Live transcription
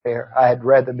there. I had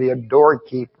rather be a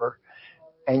doorkeeper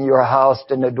in your house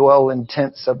than to dwell in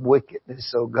tents of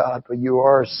wickedness, O God, for you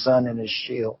are a sun and a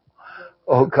shield.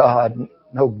 O God,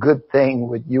 no good thing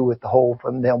would you withhold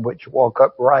from them which walk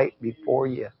upright before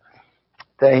you.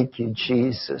 Thank you,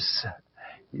 Jesus.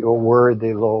 You're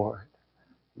worthy, Lord.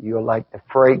 You're like the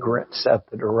fragrance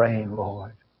after the rain,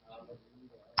 Lord.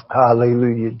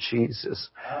 Hallelujah, Jesus.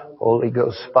 Holy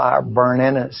Ghost fire, burn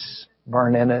in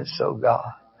us, oh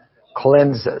God.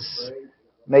 Cleanse us,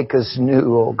 make us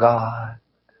new, oh God.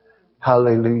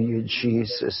 Hallelujah,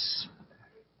 Jesus.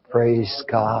 Praise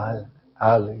God.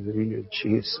 Hallelujah,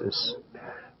 Jesus.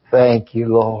 Thank you,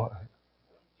 Lord.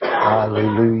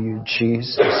 Hallelujah,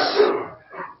 Jesus.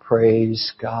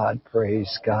 Praise God,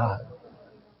 praise God.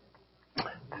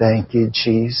 Thank you,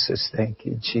 Jesus. Thank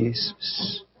you,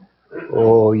 Jesus.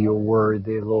 Oh, you're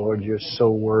worthy, Lord. You're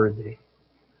so worthy.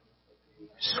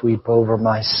 Sweep over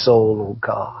my soul, oh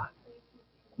God.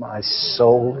 My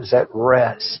soul is at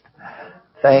rest.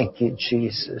 Thank you,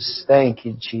 Jesus. Thank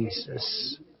you,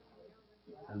 Jesus.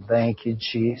 Thank you,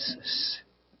 Jesus.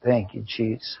 Thank you,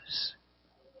 Jesus.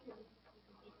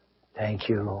 Thank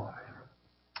you, Lord.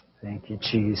 Thank you,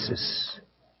 Jesus.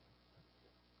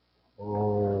 Oh,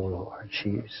 Lord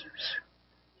Jesus.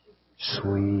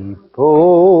 Sweep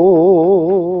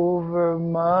over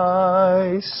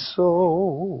my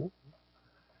soul.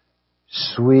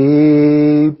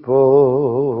 Sweep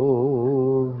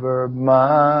over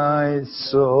my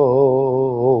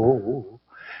soul.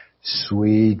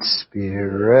 Sweet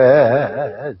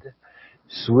Spirit,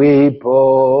 sweep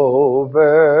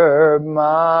over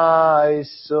my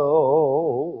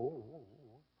soul.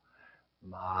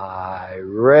 My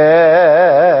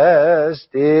rest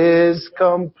is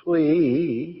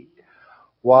complete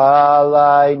while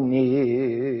I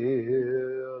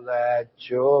kneel at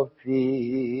your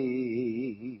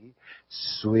feet.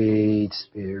 Sweet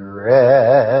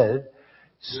Spirit,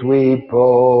 sweep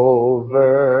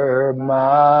over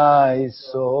my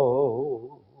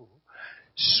soul.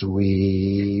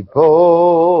 Sweep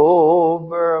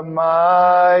over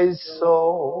my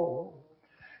soul.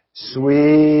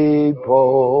 Sweep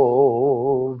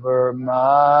over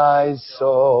my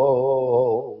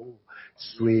soul.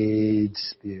 Sweet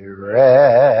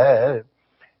Spirit,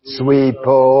 sweep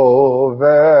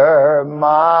over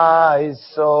my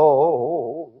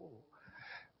soul.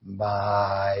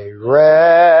 My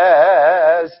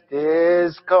rest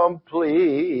is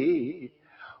complete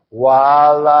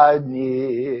while I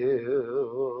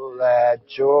kneel at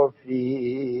your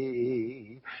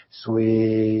feet.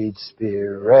 Sweet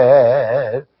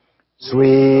Spirit,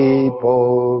 sweep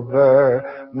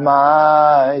over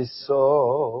my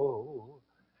soul.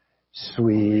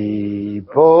 Sweep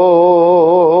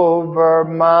over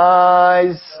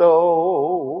my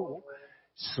soul.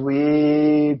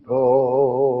 Sweep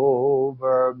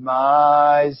over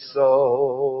my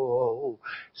soul.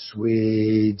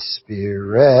 Sweet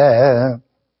Spirit,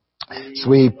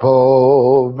 sweep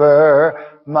over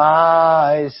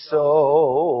my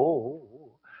soul.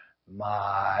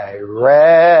 My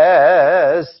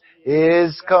rest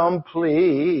is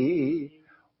complete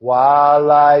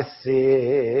while I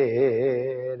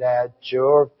sit at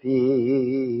your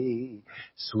feet.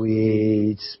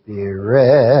 Sweet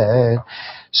Spirit,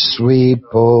 sweep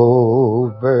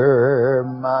over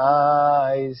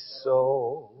my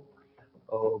soul.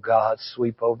 Oh God,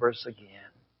 sweep over us again.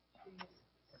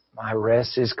 My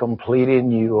rest is complete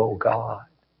in you, oh God.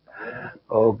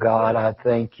 Oh God, I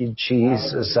thank you,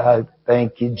 Jesus. I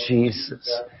thank you,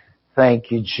 Jesus.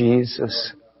 Thank you,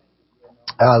 Jesus.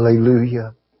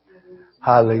 Hallelujah.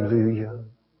 Hallelujah.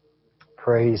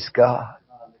 Praise God.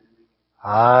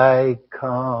 I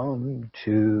come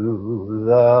to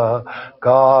the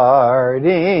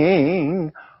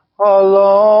garden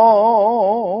alone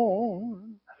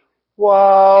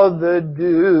while the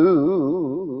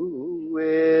dew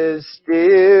is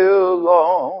still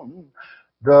on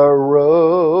the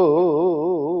roses,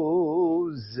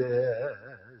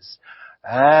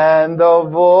 and the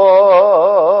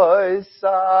voice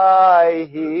I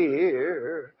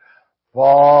hear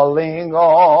falling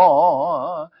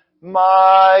on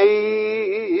my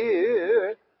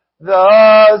ear,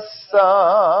 the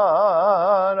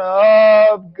Son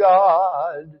of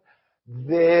God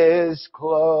this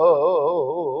closes,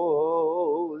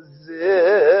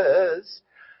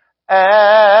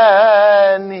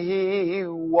 and he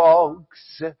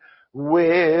walks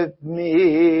with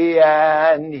me,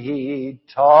 and he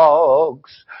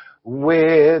talks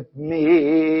with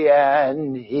me,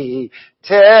 and he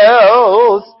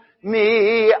tells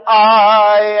me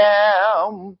I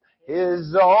am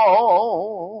his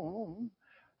own,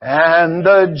 and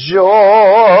the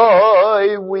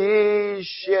joy we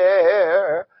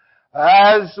share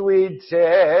as we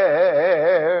tarry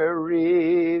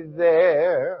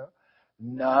there.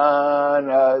 None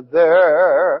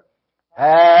other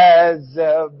has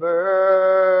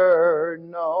ever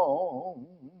known.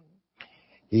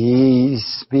 He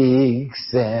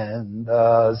speaks in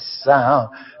the sound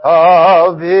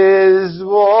of His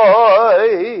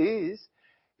voice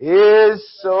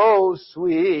is so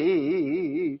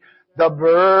sweet. The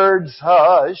birds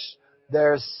hush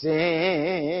their singing,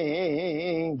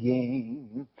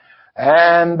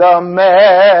 and the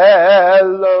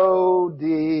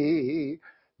melody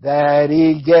that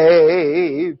He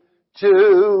gave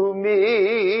to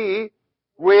me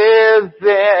within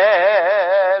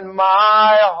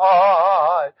my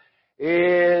heart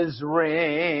is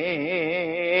ringing.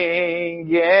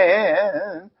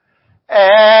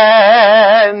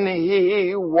 And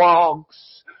He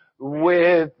walks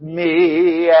with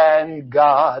me, and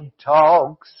God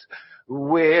talks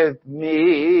with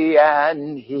me,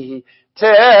 and He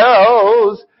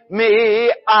tells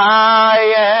me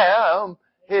I am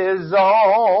His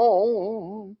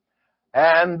own.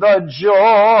 And the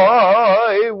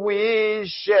joy we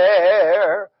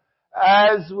share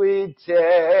as we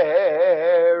tarry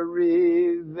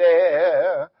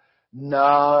there,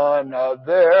 none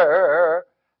other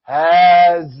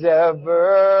has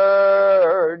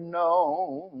ever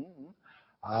known.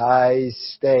 I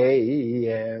stay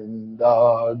in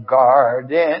the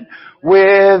garden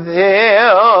with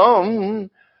Him,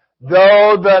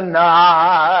 though the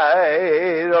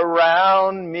night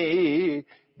around me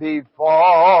be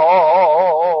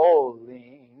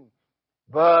falling,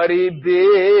 but He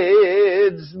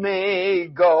bids me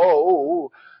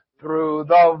go through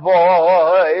the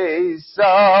voice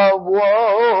of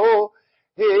woe.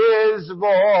 His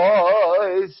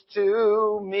voice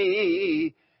to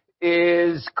me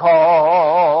is calling,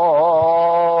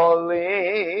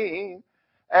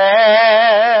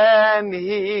 and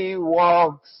He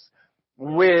walks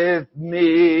with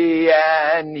me,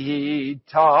 and He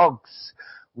talks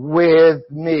with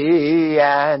me,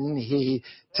 and He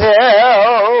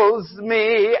tells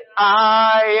me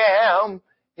I am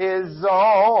His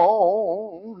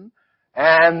own.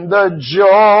 And the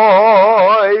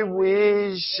joy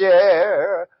we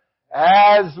share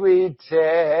as we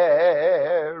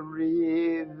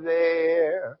tarry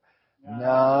there,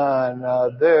 none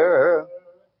other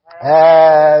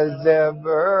has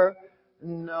ever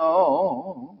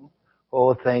known.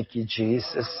 Oh, thank you,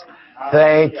 Jesus.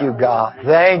 Thank you, God.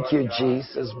 Thank you,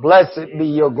 Jesus. Blessed be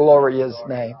your glorious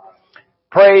name.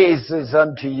 Praises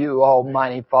unto you,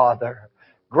 Almighty Father.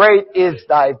 Great is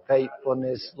thy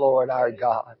faithfulness, Lord our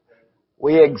God.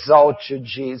 We exalt you,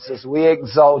 Jesus. We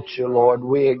exalt you, Lord.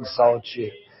 We exalt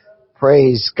you.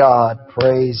 Praise God.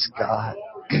 Praise God.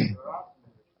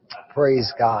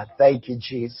 Praise God. Thank you,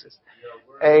 Jesus.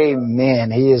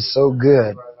 Amen. He is so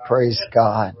good. Praise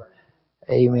God.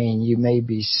 Amen. You may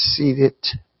be seated.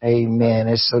 Amen.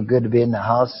 It's so good to be in the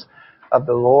house of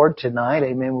the Lord tonight.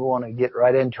 Amen. We want to get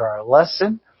right into our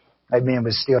lesson. Amen.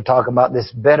 We're still talking about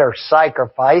this better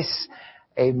sacrifice.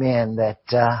 Amen. That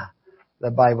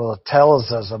the Bible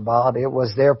tells us about. It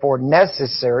was therefore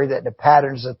necessary that the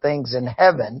patterns of things in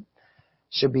heaven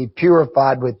should be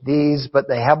purified with these, but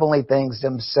the heavenly things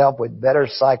themselves with better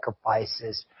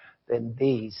sacrifices than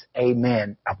these.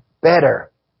 Amen. A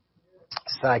better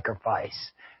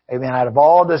sacrifice. Amen. Out of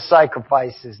all the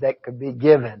sacrifices that could be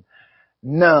given,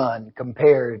 none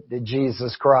compared to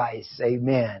Jesus Christ.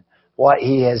 Amen. What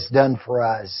He has done for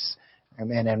us.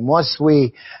 Amen. And once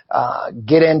we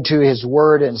get into His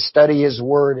Word and study His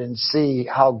Word and see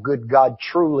how good God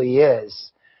truly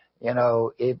is, you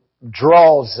know, it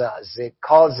draws us. It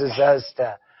causes us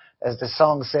to, as the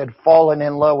song said, falling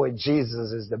in love with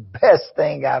Jesus is the best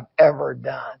thing I've ever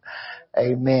done.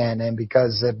 Amen. And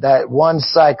because of that one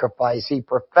sacrifice, He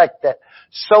perfected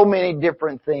so many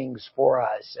different things for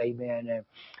us. Amen. And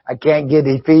I can't get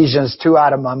Ephesians 2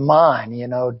 out of my mind, you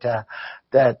know,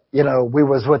 that, you know, we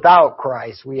was without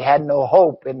Christ. We had no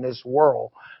hope in this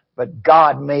world, but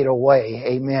God made a way.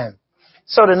 Amen.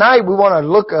 So tonight we want to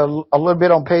look a little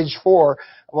bit on page 4.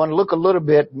 I want to look a little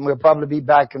bit, and we'll probably be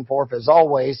back and forth as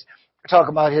always. Talk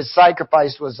about His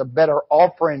sacrifice was a better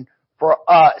offering for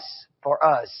us. For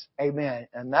us. Amen.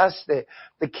 And that's the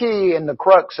key and the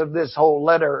crux of this whole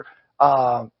letter,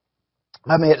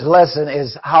 lesson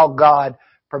is how God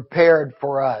prepared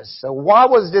for us. So why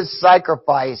was this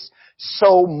sacrifice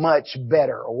so much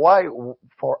better? Why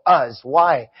for us?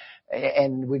 Why?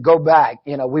 And we go back,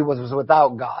 you know, we was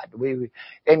without God.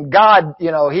 And God,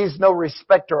 you know, He's no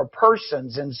respecter of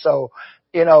persons. And so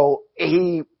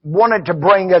He wanted to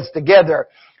bring us together.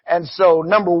 And so,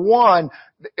 number one,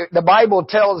 the Bible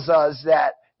tells us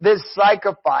that this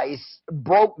sacrifice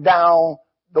broke down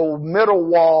the middle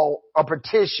wall of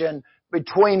partition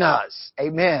between us.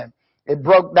 Amen. It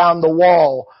broke down the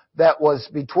wall that was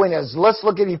between us. Let's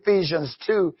look at Ephesians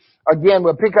 2. Again,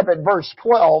 we'll pick up at verse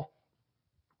 12.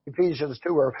 Ephesians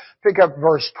 2, or pick up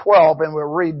verse 12, and we'll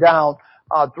read down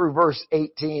through verse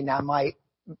 18. I might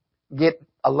get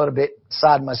a little bit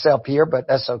beside myself here, but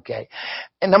that's okay.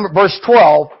 And verse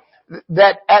 12,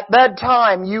 that at that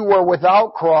time you were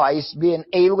without Christ, being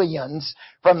aliens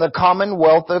from the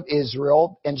commonwealth of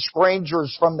Israel and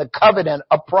strangers from the covenant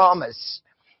of promise.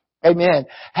 Amen.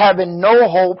 Having no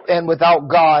hope and without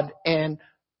God in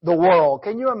the world.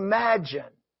 Can you imagine?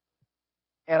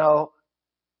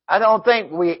 I don't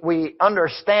think we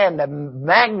understand the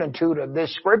magnitude of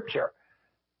this scripture.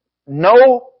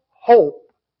 No hope.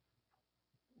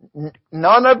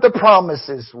 None of the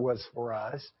promises was for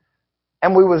us.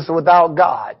 And we was without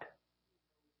God.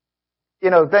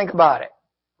 Think about it.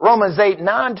 Romans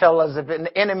 8:9 tell us if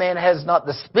any man has not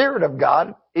the Spirit of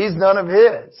God, he's none of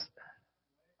His.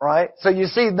 Right? So you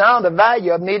see now the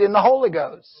value of needing the Holy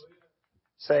Ghost.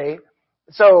 See?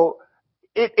 So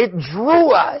it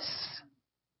drew us.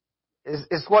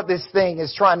 Is what this thing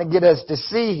is trying to get us to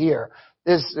see here.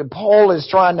 Paul is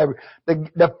trying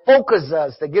to focus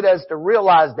us, to get us to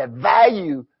realize the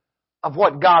value of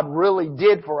what God really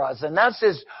did for us. And that's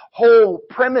his whole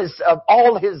premise of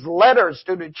all his letters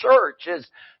to the church is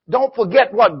don't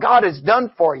forget what God has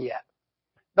done for you.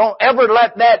 Don't ever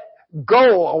let that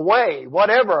go away.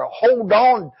 Whatever. Hold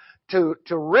on to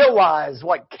realize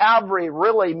what Calvary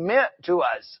really meant to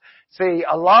us. See,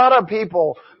 a lot of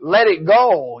people let it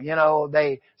go.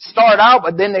 They start out,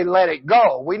 but then they let it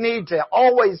go. We need to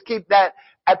always keep that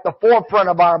at the forefront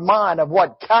of our mind of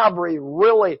what Calvary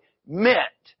really meant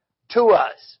to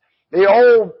us. The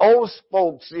old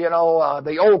folks,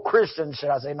 the old Christians, should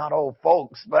I say, not old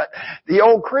folks, but the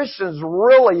old Christians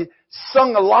really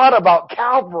sung a lot about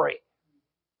Calvary.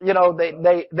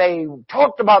 They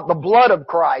talked about the blood of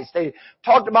Christ. They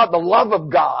talked about the love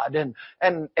of God and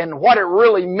what it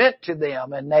really meant to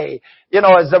them. And they,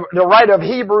 as the writer of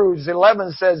Hebrews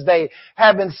 11 says, they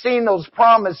having seen those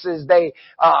promises, they,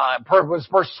 was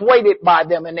persuaded by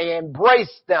them and they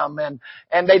embraced them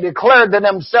and they declared to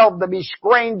themselves to be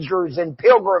strangers and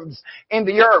pilgrims in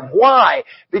the earth. Why?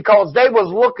 Because they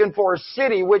was looking for a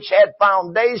city which had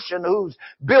foundation, whose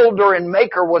builder and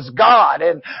maker was God.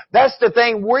 And that's the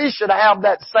thing. We should have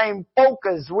that same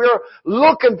focus. We're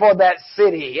looking for that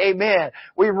city. Amen.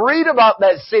 We read about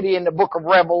that city in the book of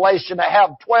Revelation that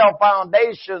have 12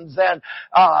 foundations and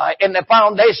the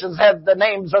foundations have the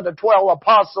names of the 12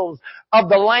 apostles of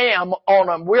the Lamb on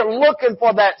them. We're looking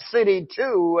for that city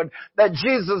too, and that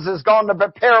Jesus is going to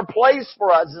prepare a place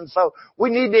for us. And so we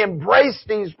need to embrace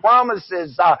these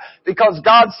promises because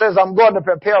God says, I'm going to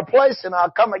prepare a place and I'll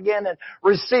come again and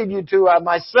receive you to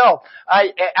myself.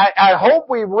 I hope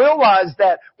we realize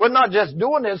that we're not just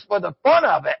doing this for the fun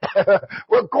of it.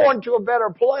 We're going to a better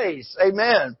place.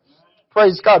 Amen.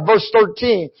 Praise God. Verse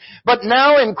 13. But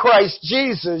now in Christ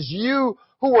Jesus, you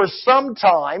who were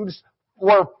sometimes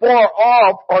were far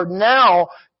off are now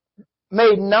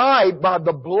made nigh by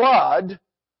the blood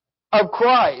of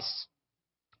Christ.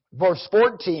 Verse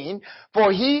 14.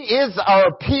 For He is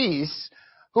our peace,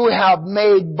 who have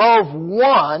made both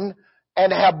one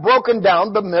and have broken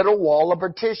down the middle wall of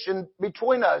partition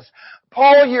between us.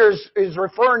 Paul here is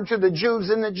referring to the Jews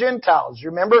and the Gentiles. You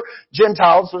remember,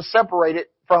 Gentiles were separated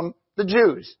from the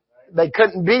Jews. They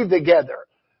couldn't be together.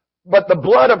 But the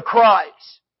blood of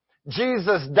Christ,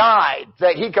 Jesus died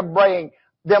that He could bring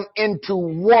them into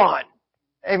one.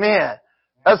 Amen.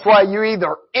 That's why you're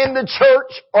either in the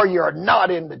church or you're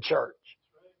not in the church.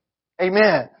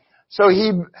 Amen. So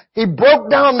He broke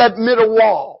down that middle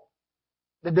wall,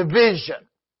 the division.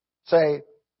 Say,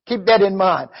 keep that in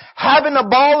mind. Having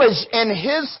abolished in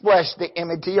His flesh the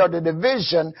enmity or the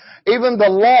division, even the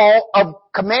law of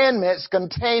commandments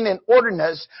contained in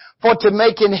ordinance, for to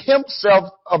make in Himself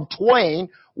of twain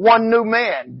one new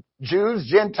man. Jews,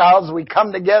 Gentiles, we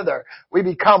come together. We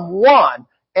become one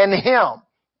in Him.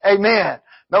 Amen.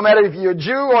 No matter if you're a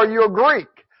Jew or you're Greek.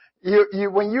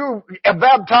 When you are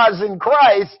baptized in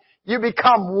Christ, you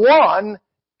become one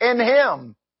in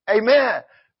Him. Amen.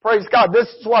 Praise God. This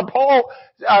is what Paul,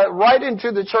 writing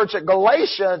to the church at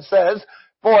Galatia, says,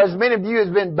 for as many of you has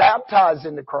been baptized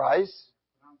into Christ,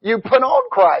 you put on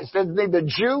Christ. There's neither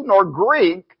Jew nor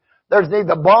Greek. There's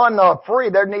neither bond nor free.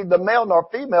 There's neither male nor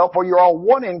female, for you're all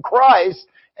one in Christ.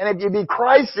 And if you be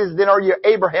Christ's, then are you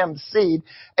Abraham's seed,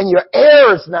 and your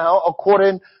heirs now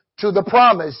according to the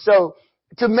promise. So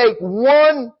to make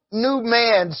one new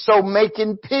man, so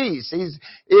making peace.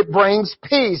 It brings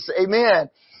peace. Amen.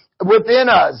 Within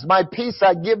us. My peace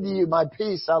I give to you. My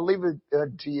peace I leave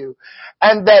it to you.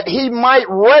 And that he might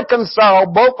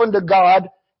reconcile both unto God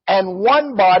and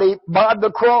one body by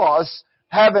the cross,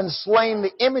 having slain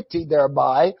the enmity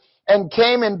thereby, and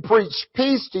came and preached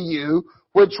peace to you,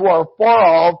 which were far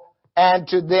off, and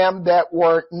to them that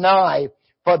were nigh.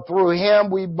 For through him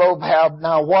we both have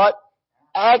now what?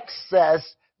 Access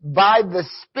by the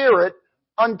Spirit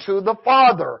unto the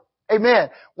Father. Amen.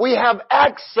 We have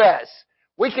access.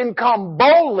 We can come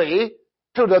boldly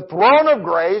to the throne of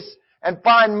grace and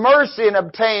find mercy and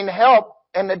obtain help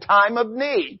in the time of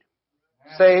need.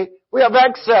 See, we have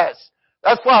access.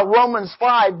 That's why Romans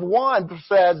 5:1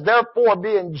 says, therefore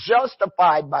being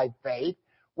justified by faith,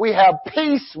 we have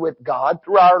peace with God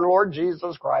through our Lord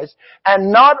Jesus Christ.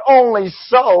 And not only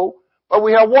so, but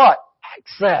we have what?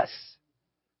 Access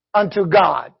unto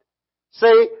God.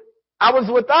 See, I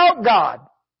was without God.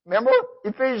 Remember?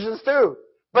 Ephesians 2.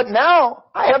 But now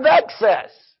I have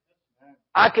access.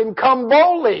 I can come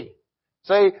boldly.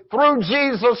 See, through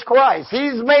Jesus Christ.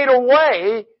 He's made a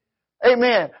way,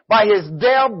 amen, by His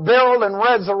death, burial, and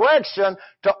resurrection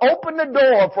to open the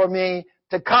door for me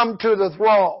to come to the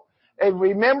throne. And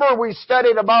remember we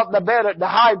studied about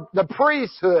the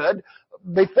priesthood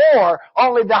before.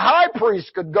 Only the high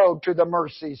priest could go to the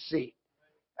mercy seat.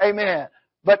 Amen.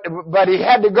 But he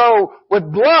had to go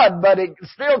with blood, but it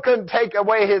still couldn't take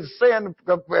away his sin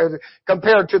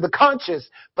compared to the conscience.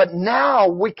 But now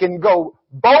we can go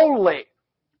boldly,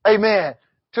 amen,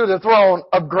 to the throne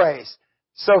of grace.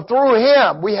 So through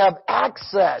Him we have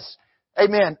access,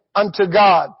 amen, unto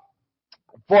God.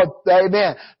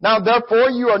 Amen. Now therefore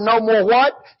you are no more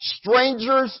what?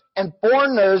 Strangers and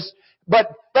foreigners,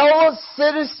 but fellow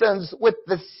citizens with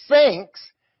the saints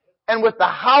and with the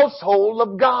household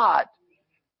of God.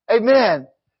 Amen.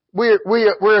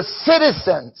 We're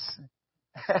citizens.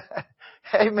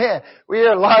 Amen. We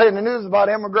hear a lot in the news about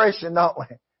immigration, don't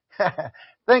we?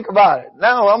 Think about it.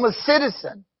 No, I'm a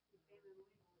citizen.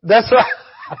 That's right.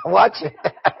 Watch it.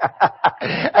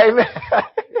 Amen.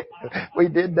 We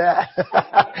did that.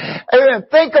 Amen.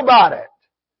 Think about it.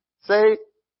 See,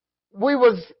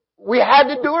 we had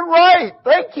to do it right.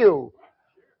 Thank you.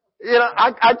 You know,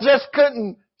 I just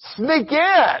couldn't sneak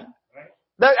in.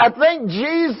 I think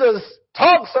Jesus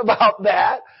talks about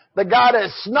that. The guy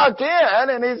that snuck in,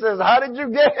 and He says, how did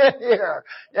you get in here?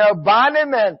 You know, bind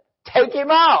him and take him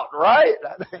out, right?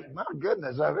 I think, my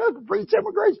goodness, I could preach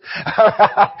immigration.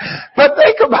 But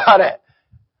think about it.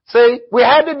 See, we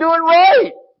had to do it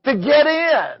right to get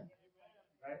in.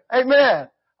 Amen.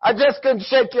 I just couldn't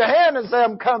shake your hand and say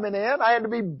I'm coming in. I had to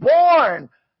be born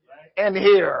in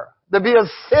here to be a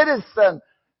citizen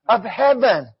of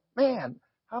heaven. Man,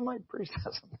 how am I preaching?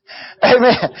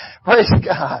 Amen. Praise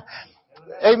God.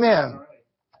 Amen.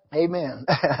 Amen.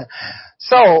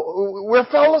 So, we're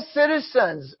fellow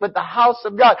citizens with the house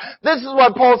of God. This is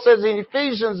what Paul says in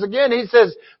Ephesians again. He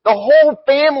says, the whole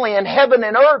family in heaven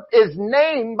and earth is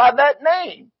named by that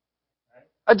name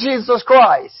of Jesus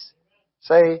Christ.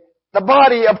 Say, the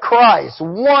body of Christ,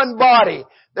 one body.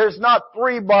 There's not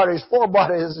 3 bodies, 4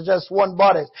 bodies, it's just one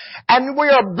body. And we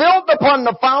are built upon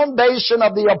the foundation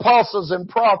of the apostles and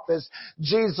prophets,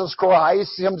 Jesus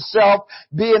Christ Himself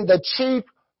being the chief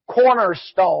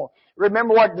cornerstone.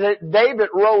 Remember what David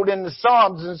wrote in the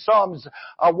Psalms, in Psalms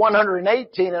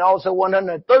 118 and also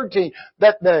 113,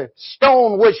 that the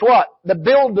stone which what? The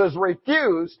builders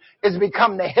refused is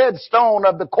become the headstone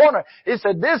of the corner. He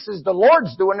said, this is the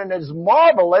Lord's doing and is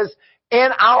marvelous in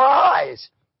our eyes.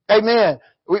 Amen.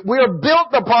 We are built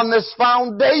upon this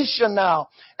foundation now,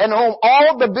 and whom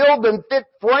all the building fit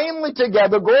firmly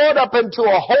together, growing up into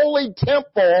a holy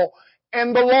temple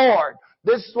in the Lord.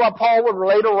 This is what Paul would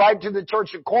later write to the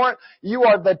church at Corinth. You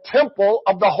are the temple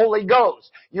of the Holy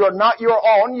Ghost. You are not your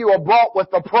own. You are bought with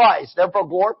a price. Therefore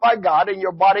glorify God in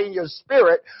your body and your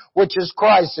spirit, which is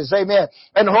Christ's. Amen.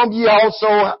 And whom ye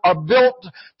also are built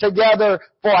together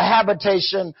for a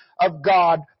habitation of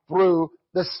God through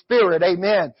the Spirit.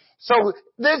 Amen. So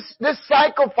this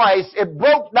sacrifice, it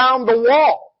broke down the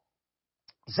wall.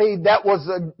 See, that was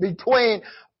between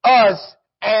us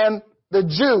and the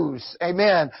Jews.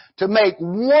 Amen. To make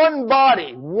one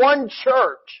body, one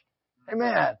church.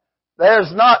 Amen.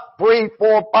 There's not 3,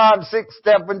 4, 5, 6,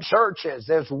 7 churches.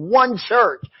 There's one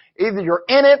church. Either you're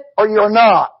in it or you're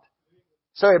not.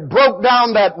 So it broke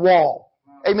down that wall.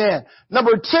 Amen.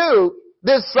 Number 2,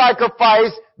 this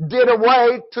sacrifice did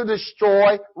away to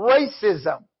destroy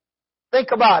racism.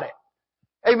 Think about it.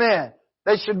 Amen.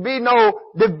 There should be no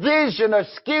division or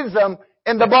schism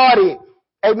in the body.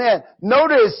 Amen.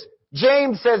 Notice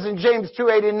James says in James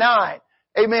 2:89,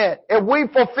 amen, if we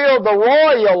fulfill the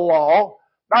royal law,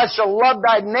 thou shalt love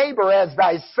thy neighbor as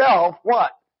thyself,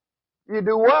 what? You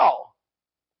do well.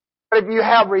 But if you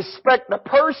have respect to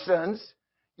persons,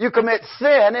 you commit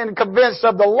sin and convinced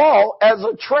of the law as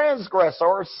a transgressor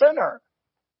or a sinner.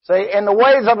 See, and the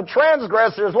ways of a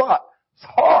transgressor is what? It's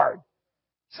hard.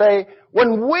 See,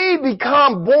 when we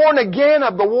become born again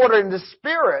of the water and the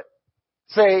Spirit,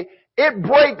 see, it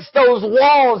breaks those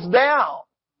walls down.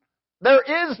 There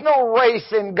is no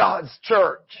race in God's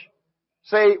church.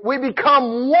 See, we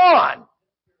become one.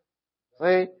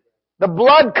 See, the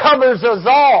blood covers us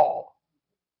all.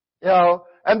 You know,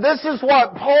 and this is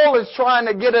what Paul is trying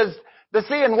to get us to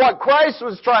see and what Christ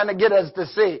was trying to get us to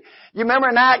see. You remember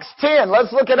in Acts 10,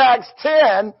 let's look at Acts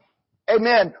 10,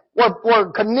 amen, where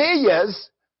Cornelius,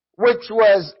 which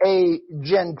was a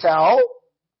Gentile,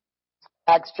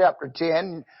 Acts chapter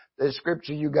 10, the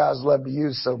scripture you guys love to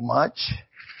use so much.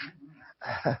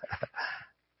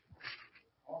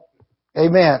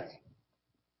 Amen.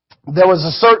 There was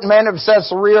a certain man of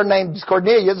Caesarea named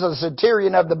Cornelius, a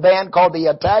centurion of the band called the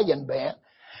Italian band.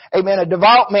 Amen. A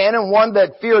devout man and one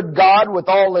that feared God with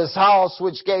all his house,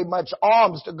 which gave much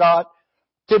alms to God,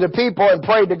 to the people, and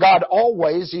prayed to God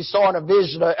always. He saw in a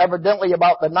vision, evidently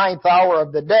about the 9th hour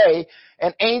of the day,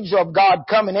 an angel of God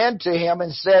coming into him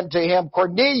and said to him,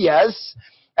 Cornelius.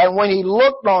 And when he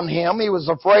looked on him, he was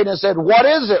afraid and said, What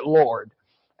is it, Lord?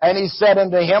 And he said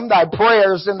unto him, Thy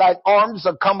prayers and thy alms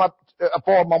have come up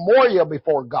for a memorial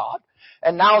before God.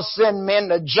 And now send men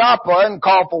to Joppa and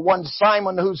call for one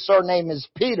Simon, whose surname is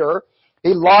Peter.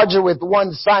 He lodgeth with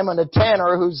one Simon a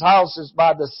tanner, whose house is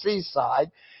by the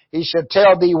seaside. He shall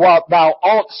tell thee what thou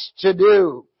oughtest to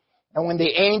do. And when the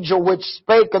angel which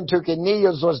spake unto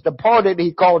Cornelius was departed,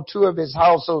 he called 2 of his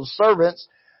household servants,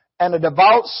 and a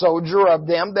devout soldier of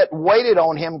them that waited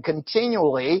on him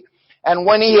continually. And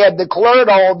when he had declared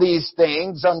all these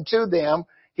things unto them,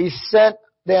 he sent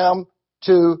them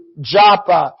to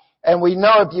Joppa. And we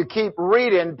know if you keep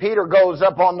reading, Peter goes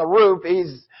up on the roof.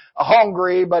 He's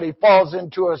hungry, but he falls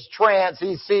into a trance.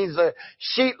 He sees a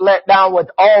sheet let down with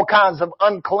all kinds of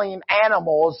unclean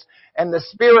animals. And the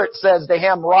Spirit says to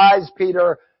him, Rise,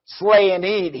 Peter, slay and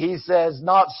eat. He says,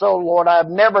 Not so, Lord. I have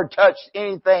never touched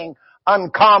anything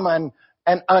uncommon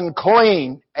and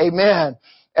unclean. Amen.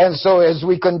 And so as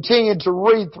we continue to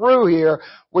read through here,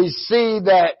 we see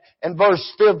that in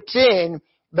verse 15,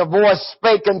 the voice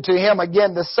spake unto him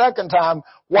again the second time,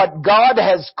 What God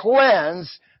has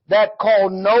cleansed, that call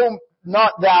no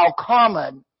not thou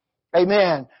common.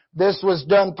 Amen. This was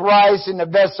done thrice, and the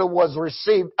vessel was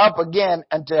received up again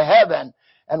unto heaven.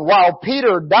 And while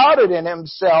Peter doubted in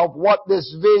himself what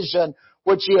this vision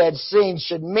which he had seen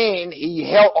should mean,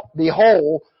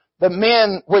 behold, the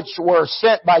men which were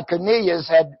sent by Cornelius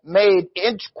had made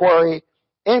inquiry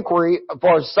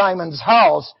for Simon's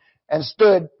house, and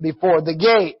stood before the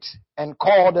gate, and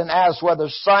called and asked whether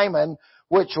Simon,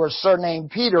 which was surnamed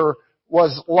Peter,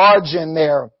 was lodging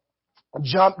there.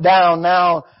 Jump down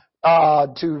now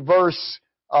to verse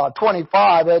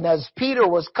 25. And as Peter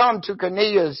was come to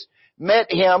Cornelius, met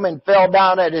him and fell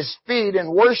down at his feet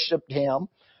and worshipped him.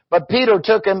 But Peter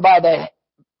took him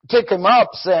up,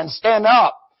 saying, Stand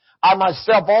up. I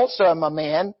myself also am a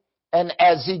man. And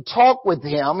as he talked with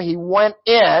him, he went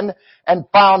in and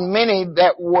found many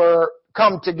that were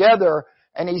come together.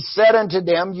 And he said unto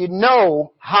them, You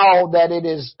know how that it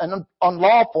is an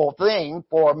unlawful thing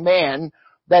for a man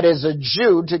that is a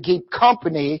Jew to keep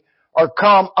company or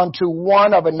come unto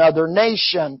one of another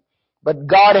nation. But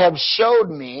God hath showed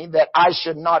me that I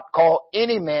should not call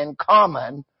any man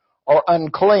common or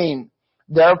unclean.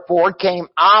 Therefore came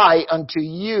I unto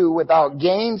you without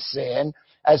gainsaying,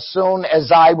 as soon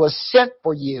as I was sent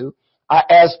for you. I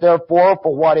asked therefore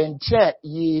for what intent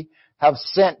ye have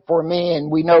sent for me. And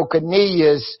we know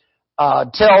Cornelius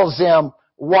tells him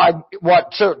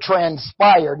what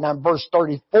transpired. Now in verse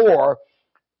 34,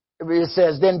 it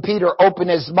says, Then Peter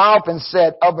opened his mouth and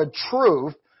said, Of a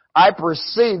truth, I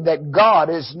perceive that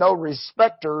God is no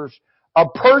respecter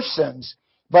of persons,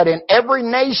 but in every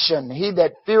nation he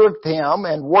that feareth him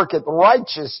and worketh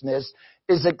righteousness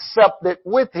is accepted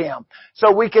with him.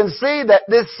 So we can see that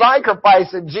this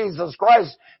sacrifice of Jesus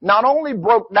Christ not only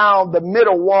broke down the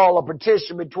middle wall of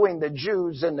partition between the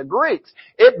Jews and the Greeks,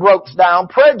 it broke down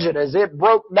prejudice. It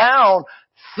broke down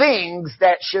things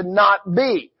that should not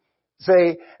be.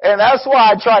 See, and that's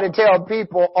why I try to tell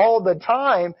people all the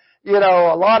time, you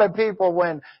know, a lot of people,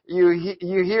 when you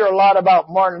hear a lot about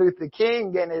Martin Luther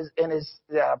King and his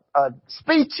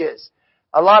speeches,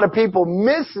 a lot of people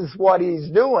misses what he's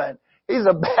doing. He's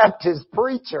a Baptist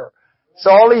preacher.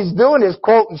 So all he's doing is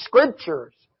quoting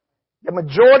scriptures. The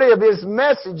majority of his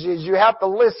messages, you have to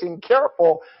listen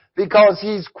careful because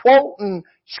he's quoting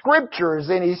scriptures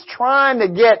and he's trying to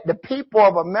get the people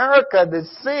of America to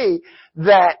see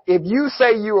that if you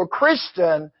say you're a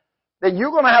Christian, then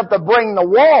you're going to have to bring the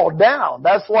wall down.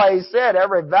 That's why he said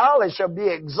every valley shall be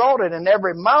exalted and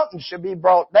every mountain shall be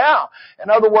brought down. In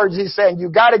other words, he's saying you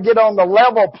got to get on the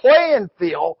level playing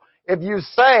field if you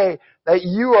say that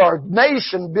you are a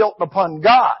nation built upon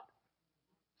God.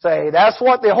 Say, that's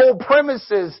what the whole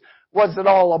premises was it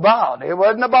all about. It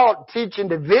wasn't about teaching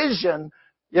division.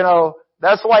 You know,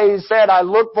 that's why he said, I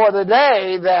look for the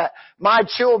day that my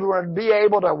children would be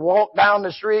able to walk down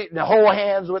the street and hold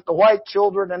hands with the white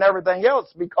children and everything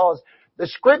else, because the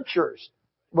scriptures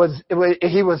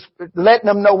he was letting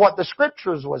them know what the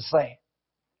scriptures was saying.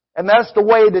 And that's the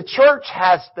way the church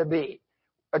has to be.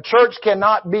 A church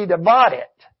cannot be divided.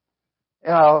 You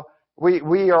know,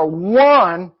 we are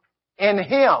one in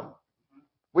Him.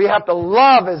 We have to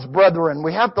love as brethren.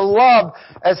 We have to love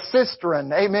as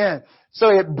sistren. Amen. So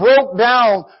it broke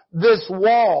down this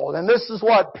wall. And this is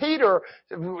what Peter,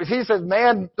 he says,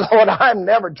 man, Lord, I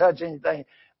never touch anything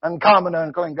uncommon or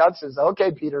unclean. God says,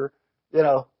 okay, Peter, you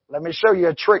know, let me show you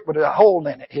a trick with a hole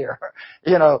in it here.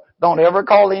 You know, don't ever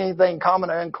call anything common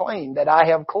or unclean that I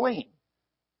have clean.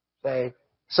 See?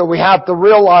 So we have to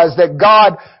realize that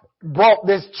God brought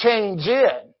this change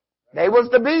in. They was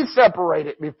to be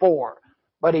separated before,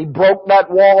 but He broke that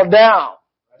wall down.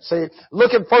 See,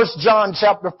 look at 1 John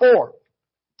chapter 4.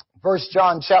 1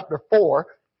 John chapter 4.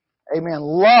 Amen.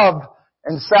 Love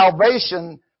and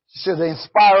salvation should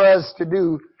inspire us to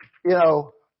do, you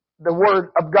know, the Word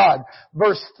of God.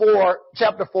 Verse 4,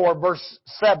 chapter 4, verse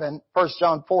 7, 1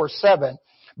 John 4, 7.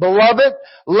 Beloved,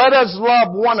 let us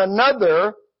love one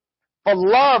another, for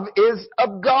love is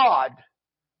of God.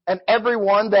 And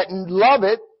everyone that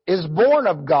loveth is born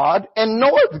of God and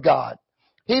knoweth God.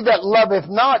 He that loveth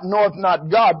not knoweth not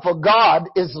God, for God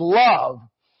is love.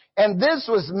 And this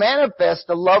was manifest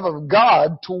the love of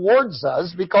God towards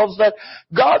us, because that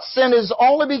God sent His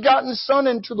only begotten Son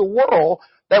into the world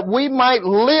that we might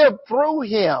live through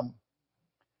Him.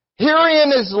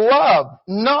 Herein is love,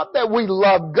 not that we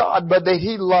love God, but that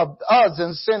He loved us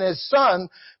and sent His Son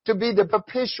to be the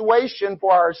propitiation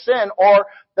for our sin, or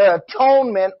the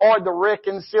atonement, or the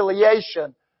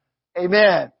reconciliation.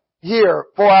 Amen. Here,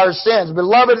 for our sins.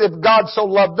 Beloved, if God so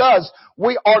loved us,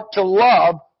 we ought to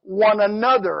love one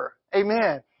another.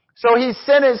 Amen. So He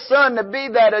sent His Son to be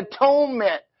that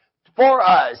atonement for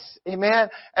us. Amen.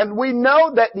 And we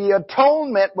know that the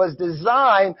atonement was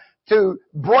designed to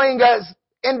bring us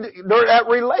into that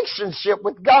relationship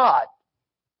with God.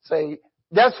 See,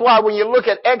 that's why when you look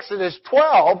at Exodus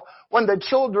 12, when the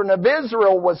children of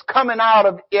Israel was coming out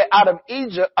of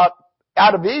Egypt,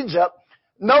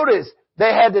 notice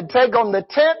they had to take on the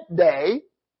 10th day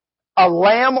a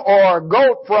lamb or a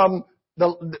goat from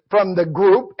the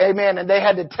group, amen, and they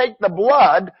had to take the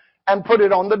blood and put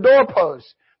it on the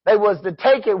doorpost. They was to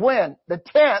take it when? The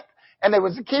 10th, and they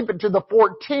was to keep it to the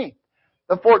 14th.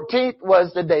 The 14th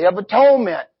was the Day of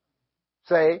Atonement.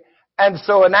 See? And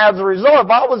as a result, if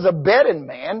I was a betting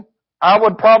man, I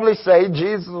would probably say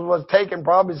Jesus was taken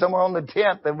probably somewhere on the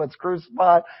 10th and was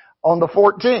crucified on the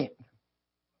 14th.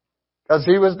 Because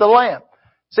He was the Lamb.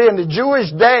 See, in the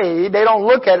Jewish day, they don't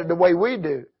look at it the way we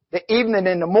do. The evening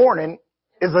and the morning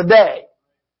is a day.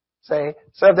 See?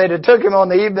 So if they'd have took Him on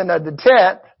the evening of the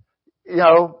 10th, you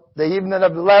know, the evening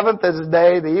of the 11th is a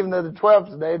day, the evening of the 12th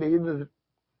is a day, the evening of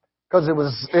because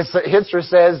history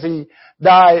says He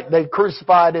died, they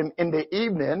crucified Him in the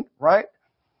evening, right?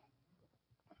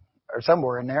 Or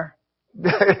somewhere in there.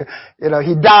 You know,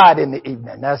 He died in the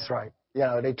evening, that's right. You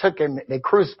know, they took Him, they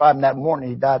crucified Him that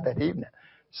morning, He died that evening.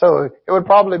 So it would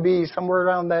probably be somewhere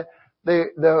around that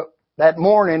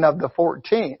morning of the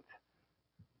 14th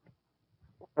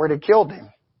where they killed Him.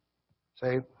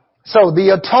 See? So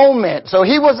the atonement, so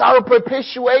He was our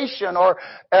propitiation, or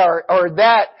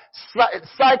that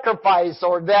sacrifice,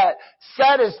 or that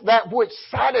which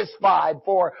satified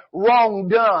for wrong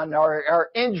done or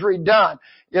injury done.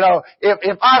 You know,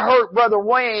 if I hurt Brother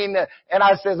Wayne and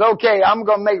I says, okay, I'm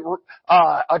going to make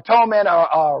atonement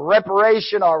or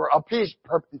reparation or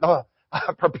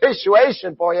a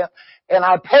propitiation for you, and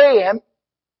I pay him,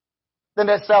 then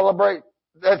that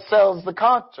sells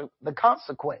the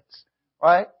consequence,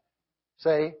 right?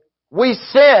 See, we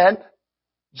sinned.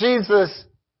 Jesus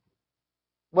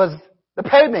was the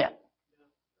payment.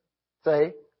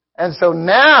 See? And so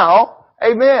now,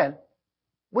 amen,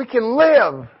 we can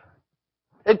live.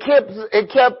 It kept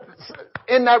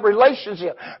in that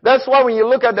relationship. That's why when you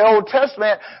look at the Old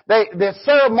Testament, the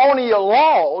ceremonial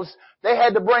laws They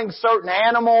had to bring certain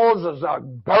animals or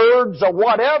birds or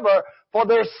whatever for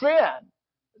their sin.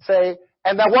 See?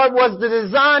 And that what was the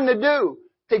design to do?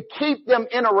 To keep them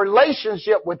in a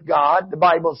relationship with God, the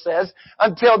Bible says,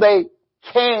 until they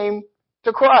came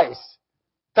to Christ.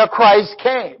 Till Christ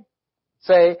came.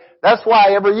 See? That's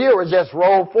why every year was just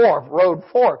rolled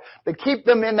forth. To keep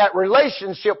them in that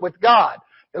relationship with God.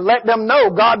 To let them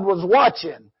know God was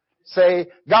watching. See?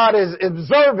 God is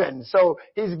observing. So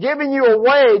He's giving you a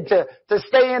way to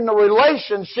stay in the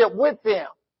relationship with Him.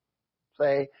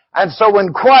 See? And so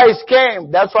when Christ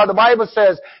came, that's why the Bible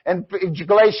says in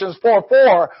Galatians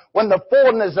 4:4, when the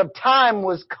fullness of time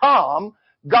was come,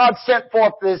 God sent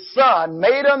forth His Son,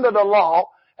 made under the law,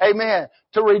 amen,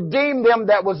 to redeem them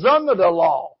that was under the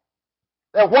law.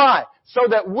 That why? So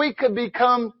that we could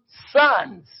become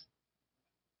sons.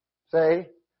 See?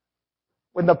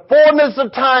 When the fullness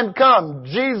of time come,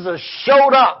 Jesus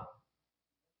showed up.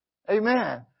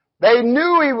 Amen. They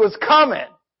knew He was coming.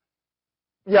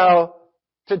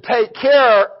 To take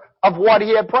care of what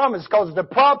He had promised, because the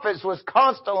prophets was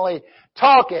constantly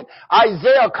talking.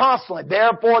 Isaiah constantly,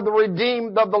 therefore the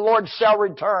redeemed of the Lord shall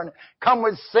return. Come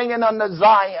with singing unto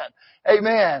Zion.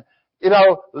 Amen.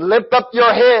 Lift up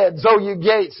your heads, O you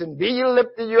gates, and be ye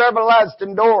lifted, you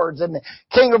everlasting doors, and the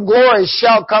King of glory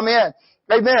shall come in.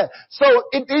 Amen. So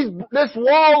this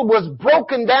wall was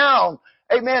broken down,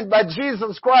 amen, by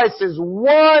Jesus Christ as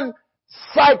one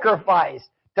sacrifice.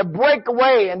 To break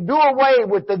away and do away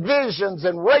with divisions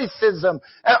and racism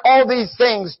and all these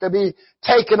things to be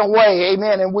taken away.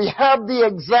 Amen. And we have the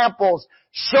examples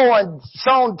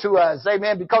shown to us.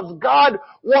 Amen. Because God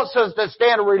wants us to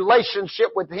stay in a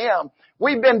relationship with Him.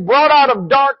 We've been brought out of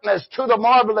darkness to the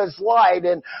marvelous light.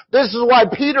 And this is why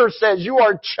Peter says, you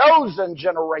are a chosen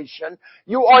generation.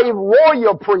 You are a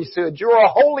royal priesthood. You are a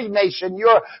holy nation. You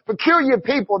are a peculiar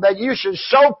people that you should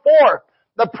show forth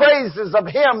the praises of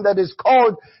Him that has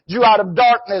called you out of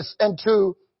darkness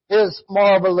into His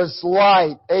marvelous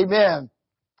light. Amen.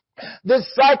 This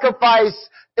sacrifice,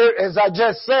 as I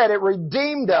just said, it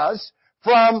redeemed us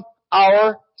from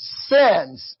our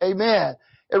sins. Amen.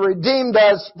 It redeemed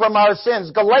us from our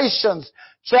sins. Galatians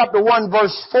chapter 1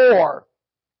 verse 4.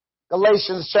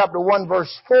 Galatians chapter 1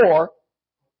 verse 4.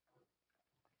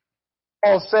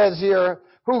 Paul says here,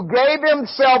 who gave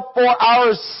Himself for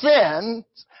our sins,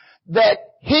 that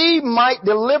He might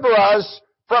deliver us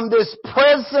from this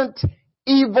present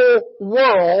evil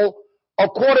world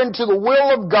according to the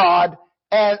will of God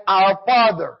and our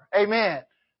Father. Amen.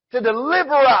 To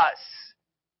deliver us.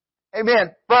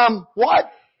 Amen. From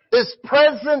what? This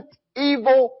present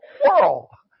evil world.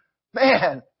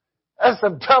 Man, that's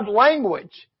some tough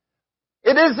language.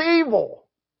 It is evil.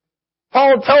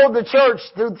 Paul told the church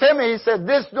through Timothy, he said,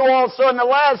 this do also in the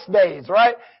last days,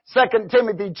 right? 2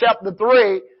 Timothy chapter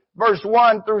 3. Verse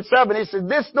 1 through 7, he says,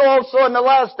 this do also in the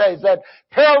last days, that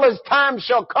perilous times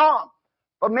shall come.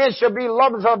 For men shall be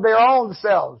lovers of their own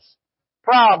selves,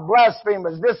 proud,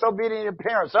 blasphemers, disobedient to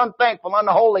parents, unthankful,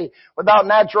 unholy, without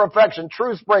natural affection,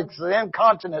 truce breakers,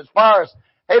 incontinents, fires,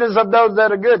 haters of those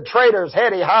that are good, traitors,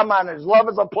 heady, high-minded,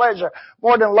 lovers of pleasure,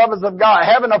 more than lovers of God,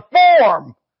 having a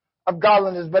form of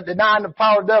godliness, but denying the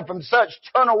power thereof. From such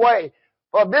turn away.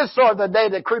 For this sort of the day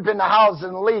that creep in the houses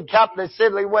and lead captive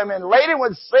silly women, laden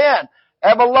with sin,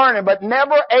 ever learning, but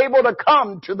never able to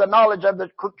come to the knowledge of the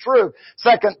truth. 2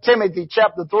 Timothy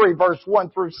chapter 3, verse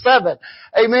 1 through 7.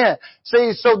 Amen.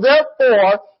 See, so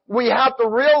therefore, we have to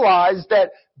realize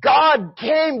that God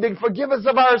came to forgive us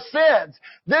of our sins.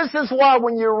 This is why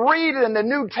when you read in the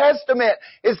New Testament,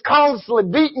 it's constantly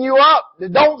beating you up.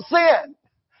 Don't sin.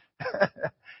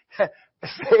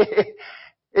 See?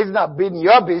 He's not beating you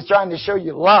up. He's trying to show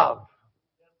you love.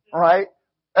 Right?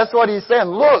 That's what He's saying.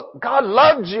 Look, God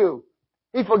loved you.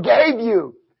 He forgave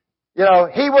you. He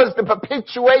was the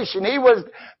propitiation. He was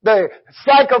the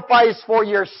sacrifice for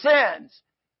your sins.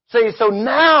 See, so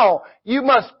now you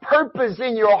must purpose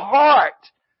in your heart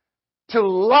to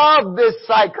love this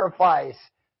sacrifice.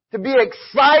 To be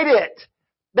excited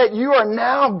that you are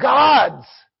now God's.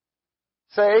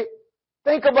 See?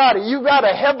 Think about it. You got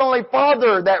a heavenly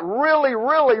Father that really,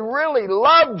 really, really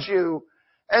loved you.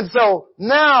 And so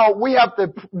now we have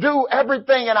to do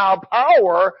everything in our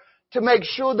power to make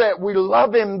sure that we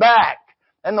love Him back.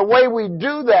 And the way we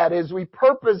do that is we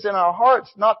purpose in our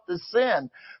hearts not to sin.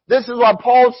 This is what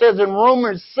Paul says in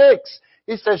Romans 6.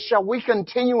 He says, shall we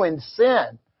continue in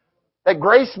sin that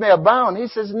grace may abound? He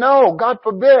says, no, God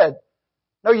forbid.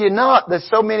 No, you're not. There's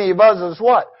so many of us as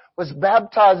what? Was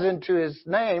baptized into His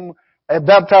name.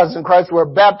 Baptized in Christ, we're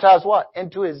baptized what?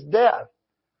 Into His death.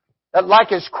 That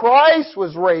like as Christ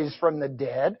was raised from the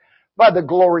dead by the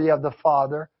glory of the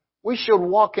Father, we should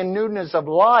walk in newness of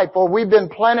life. For we've been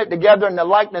planted together in the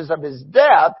likeness of His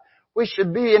death. We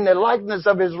should be in the likeness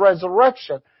of His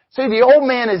resurrection. See, the old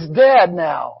man is dead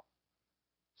now.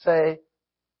 See?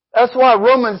 That's why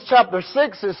Romans chapter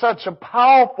 6 is such a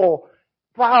powerful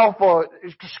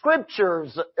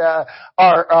scriptures,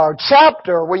 or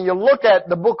chapter. When you look at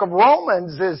the book of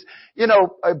Romans, is,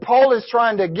 Paul is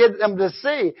trying to get them to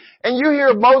see. And you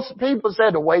hear most people say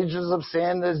the wages of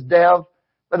sin is death,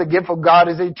 but the gift of God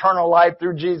is eternal life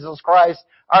through Jesus Christ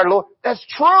our Lord. That's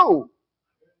true.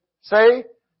 See?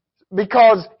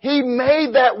 Because He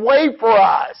made that way for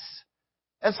us.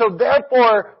 And so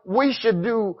therefore we should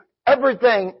do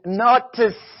everything not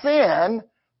to sin,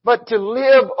 but to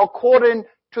live according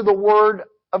to the Word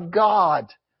of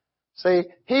God. See,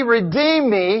 He redeemed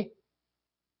me,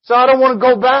 so I don't want to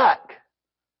go back.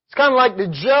 It's kind of like the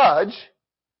judge,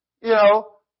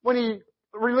 when he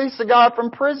released the guy from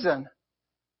prison.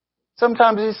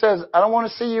 Sometimes he says, I don't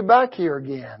want to see you back here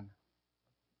again.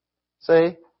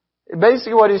 See,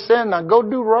 basically what he's saying, now go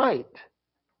do right.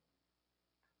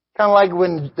 Kind of like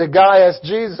when the guy asked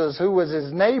Jesus who was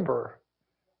his neighbor.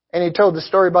 And he told the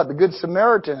story about the Good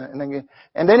Samaritan.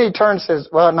 And then he turns and says,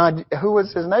 well, now, who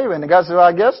was his neighbor? And the guy said, well,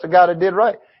 I guess the guy that did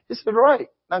right. He said, right.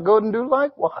 Now go and do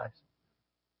likewise.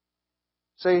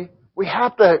 See, we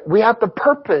have to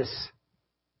purpose.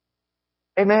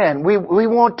 Amen. We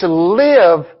want to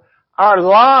live our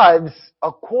lives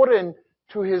according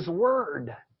to His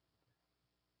Word.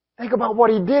 Think about what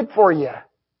He did for you.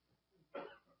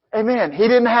 Amen. He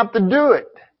didn't have to do it.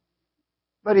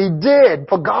 But He did.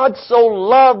 For God so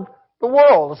loved the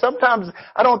world. Sometimes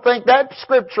I don't think that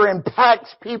scripture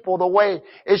impacts people the way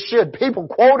it should. People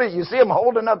quote it. You see them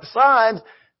holding up signs,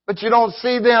 but you don't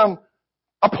see them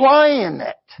applying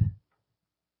it.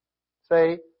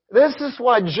 See? This is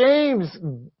why James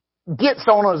gets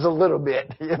on us a little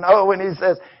bit, when he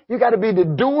says, you got to be the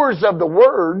doers of the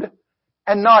word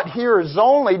and not hearers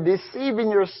only, deceiving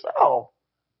yourself.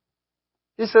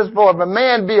 He says, for if a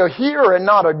man be a hearer and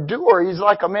not a doer, he's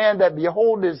like a man that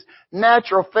behold his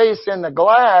natural face in the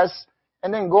glass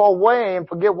and then go away and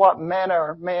forget what manner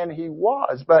of man he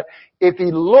was. But if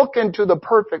he look into the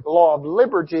perfect law of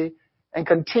liberty and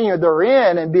continue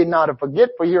therein and be not a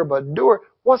forgetful hearer but a doer,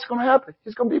 what's going to happen?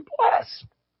 He's going to be blessed.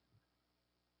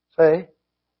 See?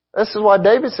 This is why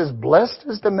David says, blessed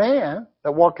is the man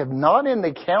that walketh not in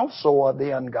the counsel of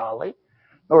the ungodly,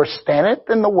 nor standeth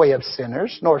in the way of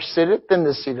sinners, nor sitteth in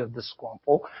the seat of the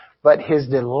scornful, but his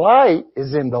delight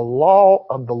is in the law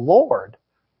of the Lord.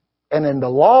 And in the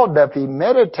law doth he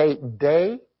meditate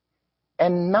day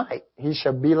and night. He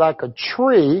shall be like a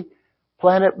tree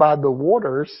planted by the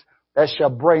waters that shall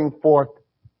bring forth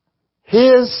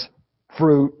his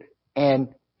fruit and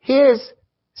his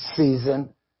season,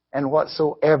 and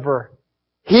whatsoever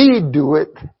he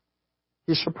doeth,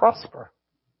 he shall prosper.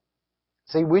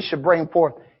 See, we should bring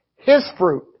forth His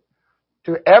fruit.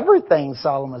 To everything,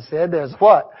 Solomon said, there's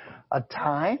what? A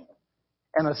time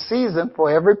and a season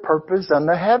for every purpose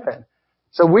under heaven.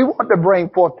 So we want to bring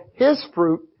forth His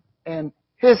fruit and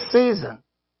His season.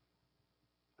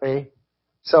 See?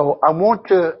 So I want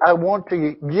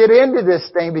to get into this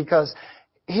thing because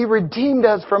He redeemed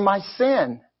us from my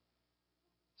sin.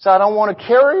 So I don't want to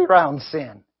carry around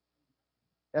sin.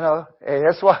 Hey,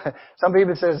 that's why some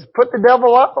people says, put the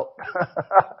devil out.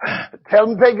 Tell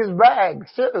him to take his bags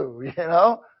too,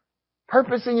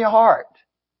 Purpose in your heart.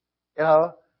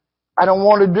 I don't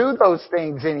want to do those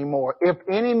things anymore. If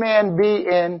any man be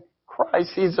in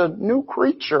Christ, he's a new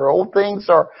creature. Old things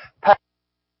are past.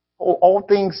 All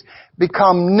things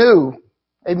become new.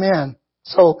 Amen.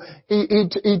 So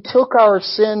he took our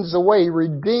sins away. He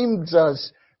redeems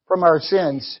us from our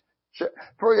sins.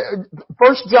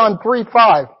 1 John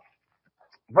 3:5.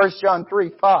 1 John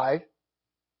 3:5.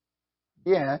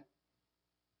 Yeah.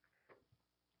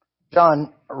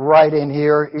 John right in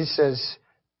here, he says,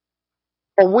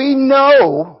 for we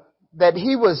know that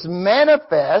He was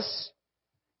manifest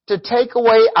to take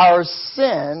away our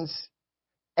sins,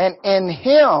 and in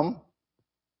Him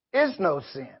is no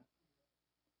sin.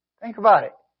 Think about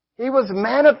it. He was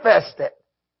manifested.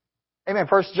 Amen.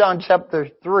 1 John chapter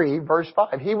 3, verse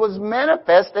 5. He was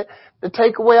manifested to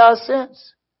take away our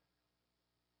sins.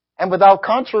 And without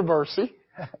controversy,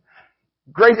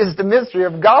 great is the mystery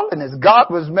of godliness. God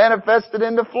was manifested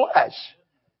in the flesh,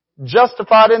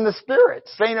 justified in the spirit,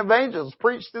 saint of angels,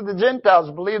 preached to the Gentiles,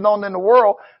 believed on in the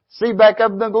world, see back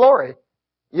up in the glory.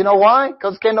 You know why?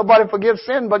 Because can't nobody forgive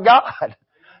sin but God.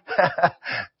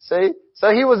 See?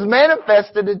 So He was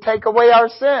manifested to take away our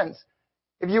sins.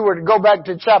 If you were to go back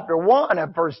to chapter 1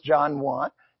 of 1 John 1,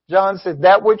 John says,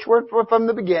 that which were from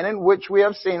the beginning, which we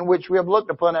have seen, which we have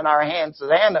looked upon in our hands,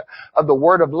 the hand of the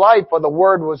word of life, for the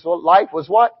word was life was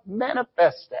what?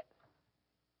 Manifested.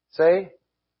 See?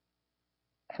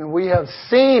 And we have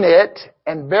seen it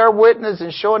and bear witness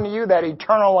and showing you that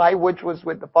eternal life which was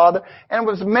with the Father and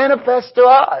was manifest to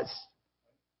us.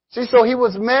 See, so He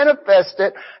was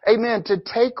manifested, amen, to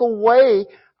take away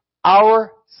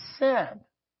our sin.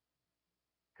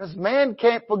 Because man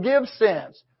can't forgive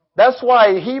sins. That's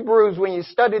why Hebrews, when you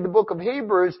study the book of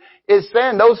Hebrews, is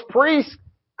saying those priests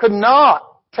could not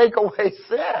take away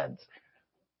sins.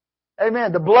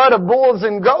 Amen. The blood of bulls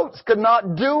and goats could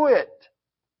not do it.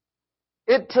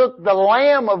 It took the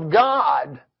Lamb of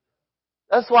God.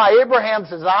 That's why Abraham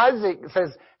says, Isaac says,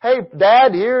 hey,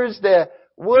 Dad, here's the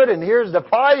wood and here's the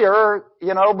fire,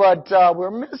 but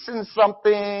we're missing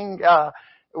something.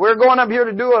 We're going up here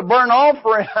to do a burnt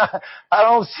offering. I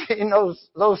don't see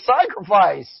those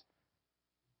sacrifice.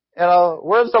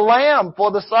 Where's the lamb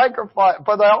for the sacrifice,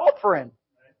 for the offering?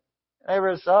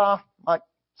 Abraham says, my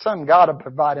son got to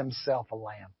provide himself a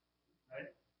lamb.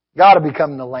 Got to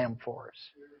become the lamb for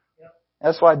us.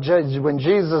 That's why when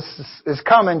Jesus is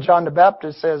coming, John the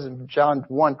Baptist says in John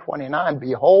 1:29,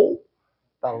 behold,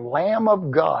 the Lamb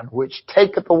of God, which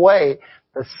taketh away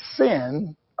the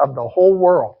sin of the whole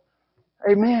world.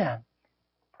 Amen.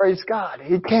 Praise God.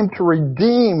 He came to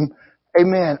redeem,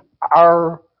 amen,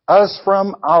 us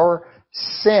from our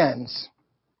sins.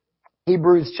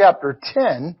 Hebrews chapter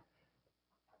 10.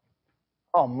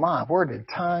 Oh my, where did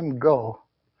time go?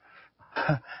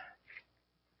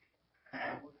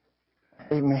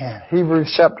 Amen.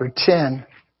 Hebrews chapter 10,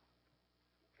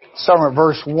 starting at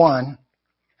verse 1.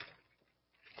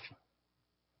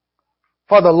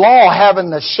 For the law, having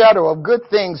the shadow of good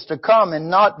things to come and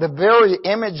not the very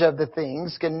image of the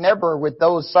things, can never with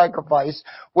those sacrifice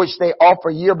which they offer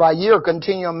year by year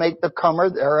continue to make the comer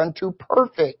thereunto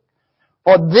perfect.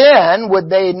 For then would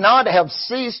they not have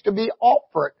ceased to be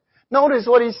offered. Notice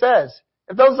what he says.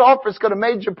 If those offers could have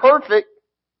made you perfect,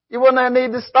 you wouldn't have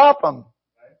need to stop them.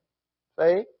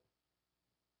 See?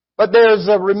 But there's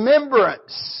a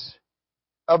remembrance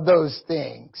of those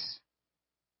things.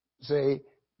 See?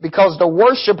 Because the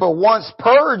worshiper once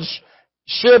purged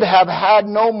should have had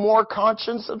no more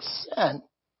conscience of sin.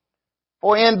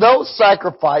 For in those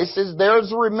sacrifices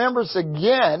there's a remembrance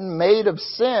again made of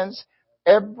sins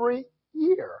every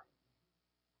year.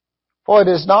 For it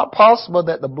is not possible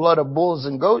that the blood of bulls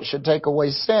and goats should take away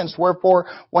sins. Wherefore,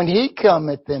 when He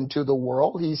cometh into the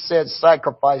world, He said,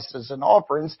 sacrifices and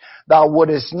offerings thou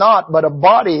wouldest not, but a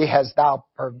body hast thou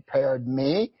prepared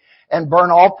me. And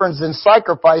burnt offerings and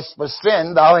sacrifice for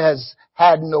sin thou hast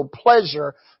had no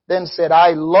pleasure. Then said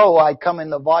I, lo, I come in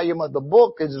the volume of the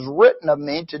book. It is written of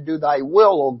me to do thy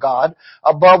will, O God.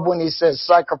 Above when He says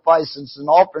sacrifices and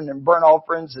offerings and burnt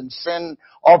offerings and sin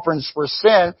offerings for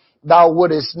sin, thou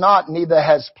wouldest not, neither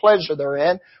hast pleasure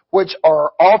therein, which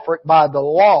are offered by the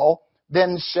law.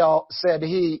 Then said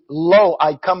He, lo,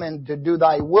 I come in to do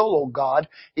thy will, O God.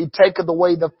 He taketh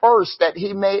away the first, that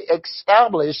He may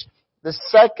establish the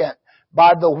second,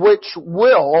 by the which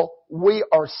will we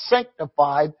are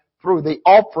sanctified through the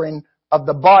offering of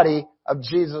the body of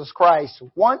Jesus Christ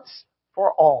once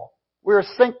for all. We are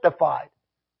sanctified.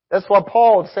 That's what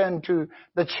Paul said to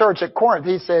the church at Corinth.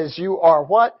 He says, you are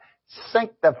what?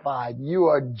 Sanctified. You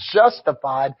are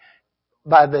justified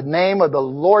by the name of the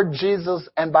Lord Jesus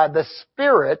and by the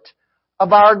Spirit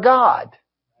of our God.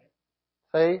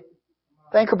 See?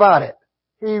 Think about it.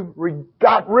 He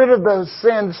got rid of those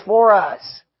sins for us.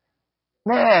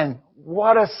 Man,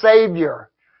 what a Savior,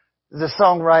 the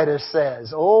songwriter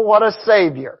says. Oh, what a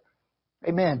Savior.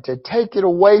 Amen. To take it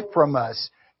away from us,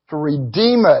 to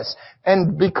redeem us.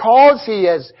 And because He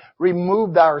has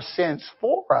removed our sins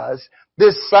for us,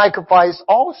 this sacrifice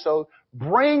also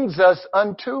brings us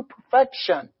unto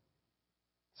perfection.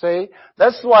 See?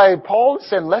 That's why Paul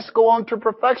said, let's go on to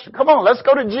perfection. Come on, let's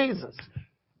go to Jesus.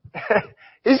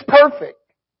 He's perfect.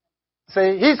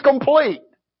 See? He's complete.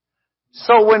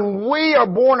 So when we are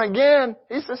born again,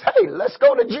 He says, hey, let's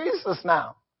go to Jesus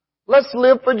now. Let's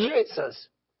live for Jesus.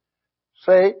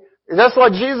 See? That's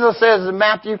what Jesus says in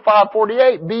Matthew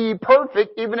 5:48. Be ye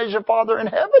perfect, even as your Father in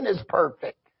heaven is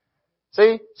perfect.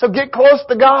 See? So get close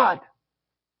to God.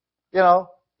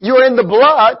 You're in the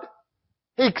blood.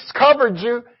 He's covered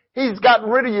you. He's gotten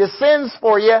rid of your sins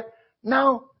for you.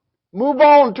 Now, move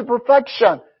on to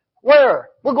perfection. Where?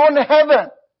 We're going to heaven,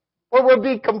 where we'll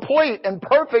be complete and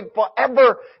perfect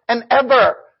forever and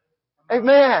ever.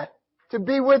 Amen. To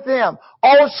be with Him.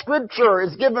 All Scripture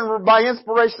is given by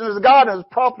inspiration of God and is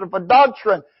profitable for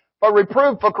doctrine, for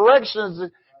reproof, for corrections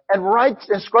and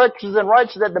corrections and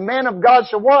righteousness, that the man of God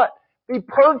shall what? Be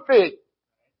perfect,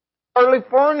 early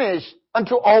furnished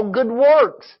unto all good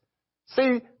works.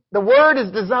 See, the Word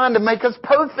is designed to make us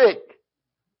perfect,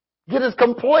 get us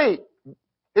complete.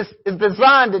 It's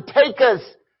designed to take us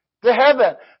to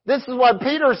heaven. This is what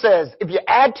Peter says. If you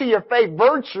add to your faith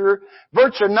virtue,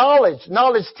 virtue knowledge,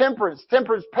 knowledge temperance,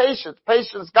 temperance patience,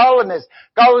 patience godliness,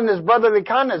 godliness brotherly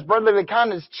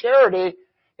kindness charity.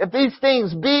 If these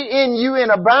things be in you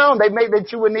and abound, they make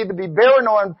that you would neither be barren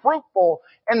or unfruitful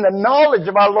in the knowledge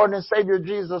of our Lord and Savior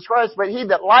Jesus Christ. But he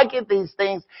that liketh these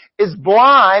things is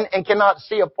blind and cannot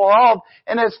see afar off,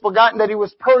 and has forgotten that he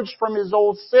was purged from his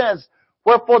old sins.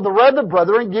 Wherefore the rather,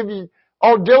 brethren, give you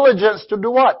all diligence to do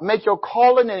what? Make your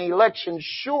calling and election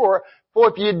sure. For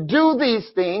if you do these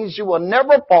things, you will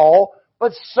never fall,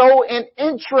 but so in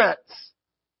entrance.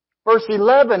 Verse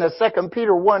 11 of 2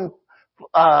 Peter 1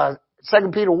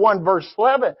 verse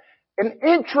 11. An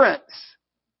entrance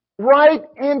right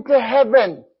into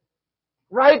heaven,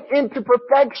 right into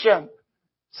perfection.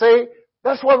 See,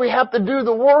 that's why we have to do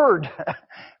the Word.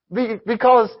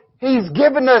 Because He's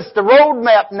given us the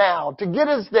roadmap now to get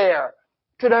us there,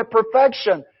 to that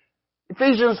perfection.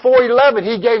 Ephesians 4:11,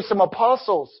 He gave some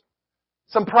apostles,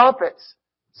 some prophets,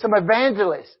 some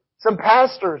evangelists, some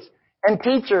pastors and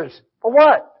teachers. For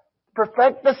what?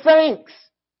 Perfect the saints.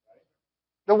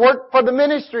 The work for the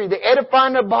ministry, the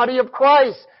edifying the body of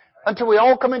Christ, until we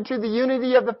all come into the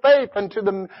unity of the faith, unto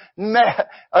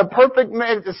a perfect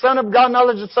man, the Son of God,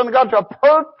 knowledge of the Son of God, to a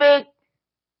perfect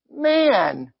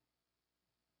man.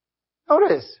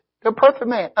 Notice, to a perfect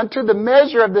man, unto the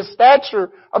measure of the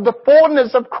stature of the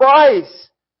fullness of Christ.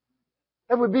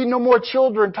 There would be no more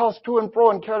children tossed to and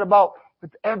fro and carried about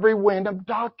with every wind of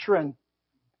doctrine.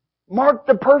 Mark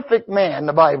the perfect man,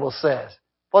 the Bible says.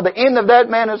 For the end of that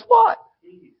man is what?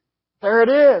 There it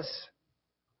is.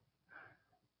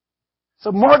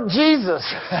 So mark Jesus.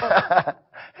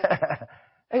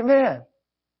 Amen.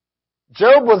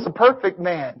 Job was a perfect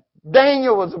man.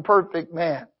 Daniel was a perfect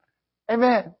man.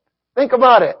 Amen. Think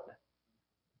about it.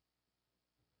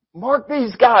 Mark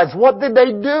these guys. What did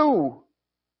they do?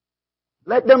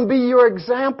 Let them be your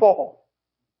example.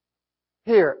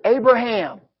 Here,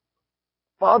 Abraham,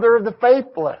 father of the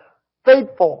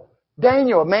faithful.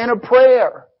 Daniel, a man of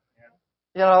prayer.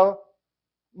 You know,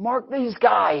 mark these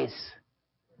guys.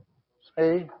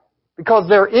 See? Because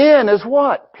their end is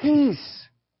what? Peace.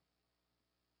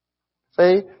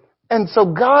 See? And so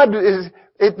God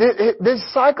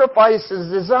this sacrifice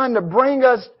is designed to bring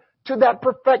us to that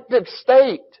perfected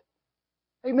state.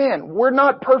 Amen. We're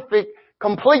not perfect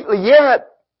completely yet,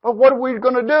 but what are we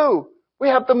going to do? We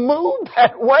have to move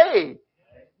that way.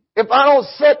 If I don't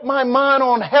set my mind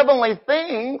on heavenly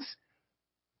things,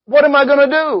 what am I going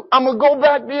to do? I'm going to go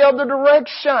back the other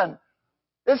direction.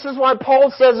 This is why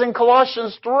Paul says in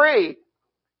Colossians 3,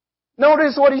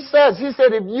 notice what he says. He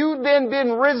said, if you then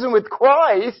been risen with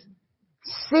Christ,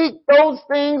 seek those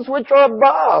things which are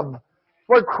above,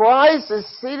 where Christ is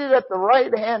seated at the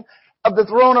right hand of the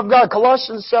throne of God.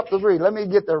 Colossians chapter 3. Let me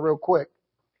get there real quick.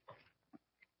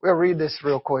 We'll read this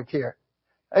real quick here.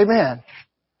 Amen.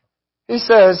 He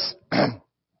says,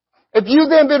 if you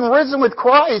then been risen with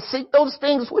Christ, seek those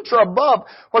things which are above,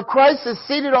 where Christ is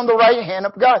seated on the right hand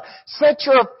of God. Set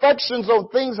your affections on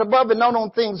things above and not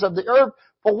on things of the earth.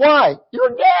 For why?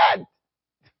 You're dead.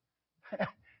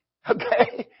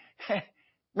 Okay?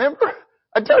 Remember?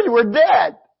 I tell you, we're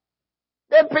dead.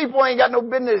 Dead people ain't got no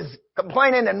business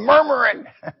complaining and murmuring.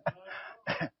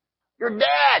 You're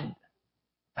dead.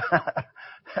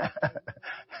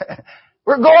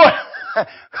 We're going.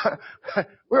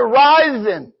 We're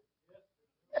rising.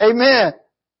 Amen.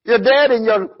 You're dead and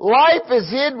your life is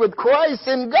hid with Christ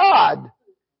in God.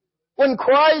 When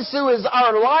Christ, who is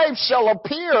our life, shall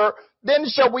appear, then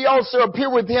shall we also appear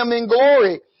with Him in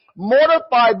glory.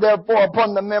 Mortify therefore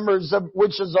upon the members of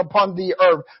which is upon the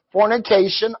earth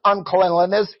fornication,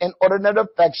 uncleanliness, inordinate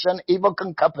affection, evil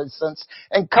concupiscence,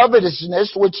 and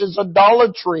covetousness, which is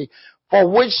idolatry. For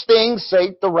which things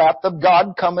sake the wrath of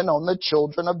God coming on the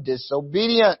children of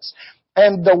disobedience.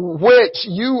 And the which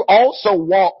you also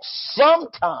walked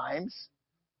sometimes,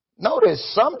 notice,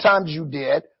 sometimes you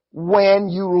did, when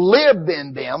you lived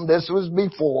in them. This was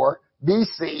before,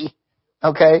 BC.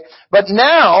 Okay? But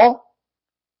now,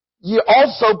 you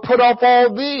also put off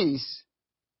all these: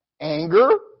 anger,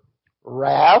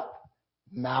 wrath,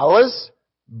 malice,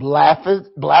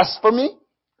 blasphemy,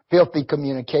 filthy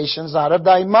communications out of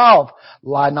thy mouth.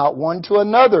 Lie not one to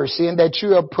another, seeing that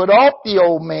you have put off the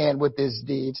old man with his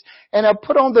deeds, and have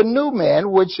put on the new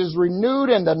man, which is renewed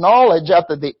in the knowledge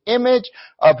after the image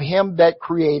of Him that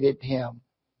created him.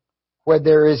 Where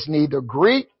there is neither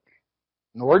Greek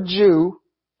nor Jew,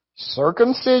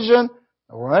 circumcision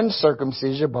or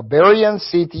uncircumcision, barbarians,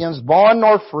 Scythians, bond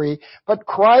nor free, but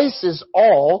Christ is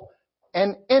all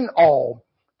and in all.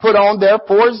 Put on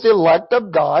therefore as the elect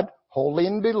of God, holy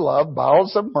and beloved,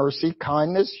 bowels of mercy,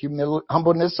 kindness,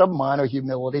 humbleness of mind or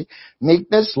humility,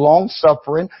 meekness,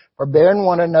 long-suffering, forbearing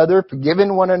one another,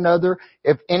 forgiving one another.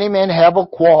 If any man have a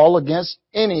quarrel against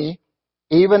any,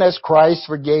 even as Christ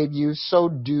forgave you, so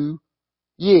do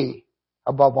ye.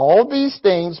 Above all these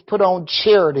things, put on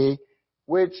charity,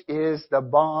 which is the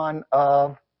bond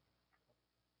of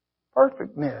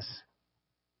perfectness.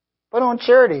 Put on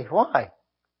charity. Why?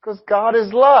 Because God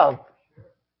is love.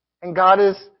 And God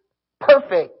is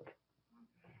perfect.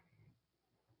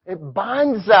 It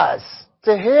binds us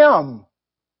to Him.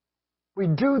 We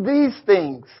do these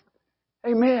things.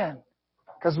 Amen.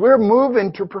 Because we're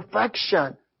moving to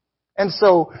perfection. And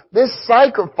so this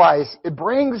sacrifice, it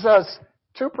brings us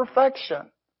to perfection.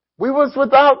 We was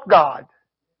without God.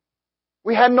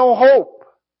 We had no hope.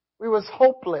 We was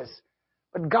hopeless.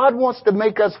 But God wants to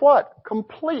make us what?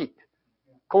 Complete.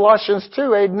 Colossians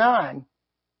 2:8-9.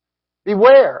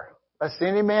 Beware, lest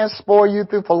any man spoil you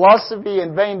through philosophy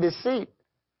and vain deceit,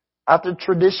 after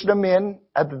tradition of men,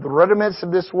 after the rudiments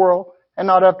of this world, and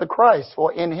not after Christ.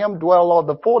 For in Him dwell all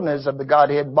the fullness of the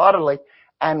Godhead bodily,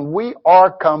 and we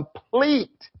are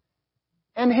complete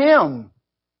in Him.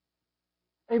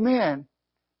 Amen.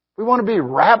 We want to be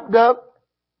wrapped up,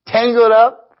 tangled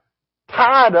up,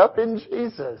 tied up in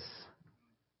Jesus.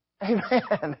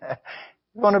 Amen.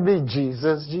 We want to be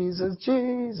Jesus, Jesus,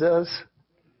 Jesus.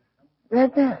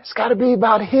 It's got to be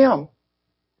about Him.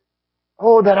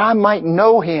 Oh, that I might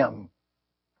know Him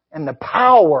and the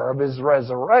power of His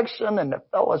resurrection and the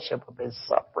fellowship of His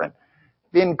suffering,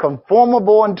 being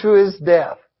conformable unto His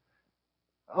death.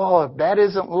 Oh, if that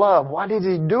isn't love, why did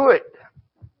He do it?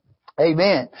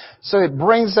 Amen. So it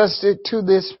brings us to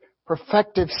this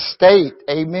perfective state.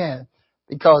 Amen.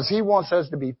 Because He wants us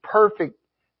to be perfect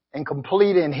and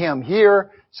complete in Him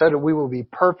here so that we will be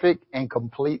perfect and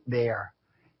complete there.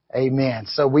 Amen.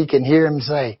 So we can hear Him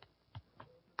say,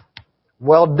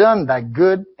 well done, thy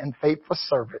good and faithful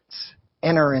servants.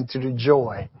 Enter into the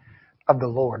joy of the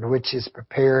Lord, which is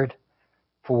prepared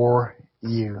for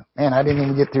you. Man, I didn't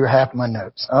even get through half my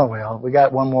notes. Oh well, we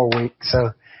got one more week,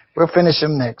 so we'll finish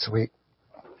them next week.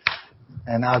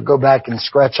 And I'll go back and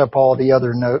scratch up all the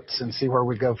other notes and see where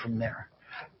we go from there.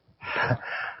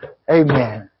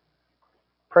 Amen.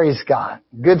 Praise God.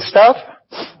 Good stuff?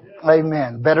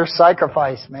 Amen. Better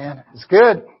sacrifice, man. It's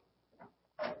good.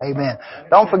 Amen.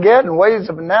 Don't forget, in ways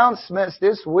of announcements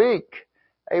this week.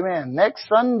 Amen. Next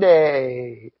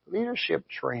Sunday, leadership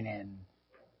training.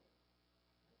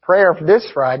 Prayer for this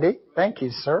Friday. Thank you,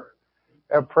 sir.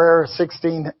 Prayer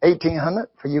 1800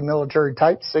 for you military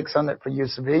types, 600 for you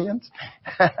civilians.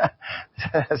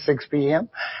 6 p.m.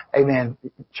 Amen.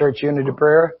 Church unity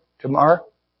prayer tomorrow.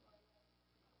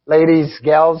 Ladies,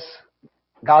 gals,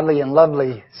 godly and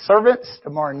lovely servants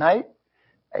tomorrow night.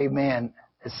 Amen.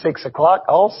 At 6 o'clock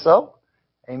also.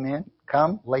 Amen.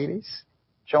 Come, ladies.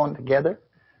 Join together.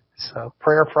 So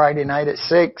prayer Friday night at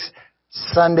 6.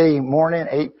 Sunday morning,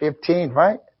 8:15,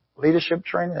 right? Leadership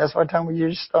training. That's what time we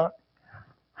usually start.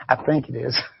 I think it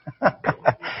is.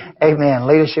 Amen.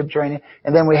 Leadership training.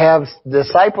 And then we have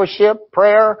discipleship,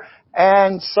 prayer,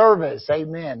 and service.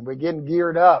 Amen. We're getting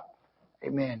geared up.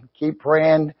 Amen. Keep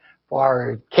praying for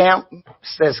our camp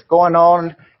that's going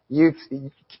on. Youth,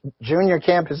 junior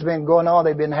camp has been going on.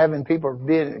 They've been having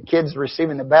kids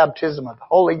receiving the baptism of the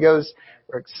Holy Ghost.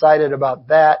 We're excited about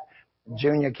that.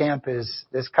 Junior camp is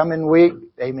this coming week.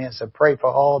 Amen. So pray for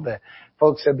all the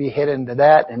folks that'll be heading to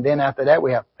that. And then after that,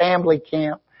 we have family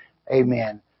camp.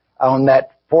 Amen. On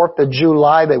that 4th of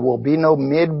July, there will be no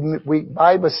midweek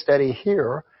Bible study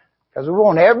here because we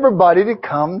want everybody to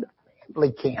come to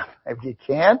family camp if you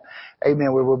can.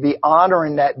 Amen. We will be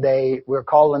honoring that day. We're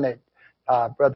calling it Brother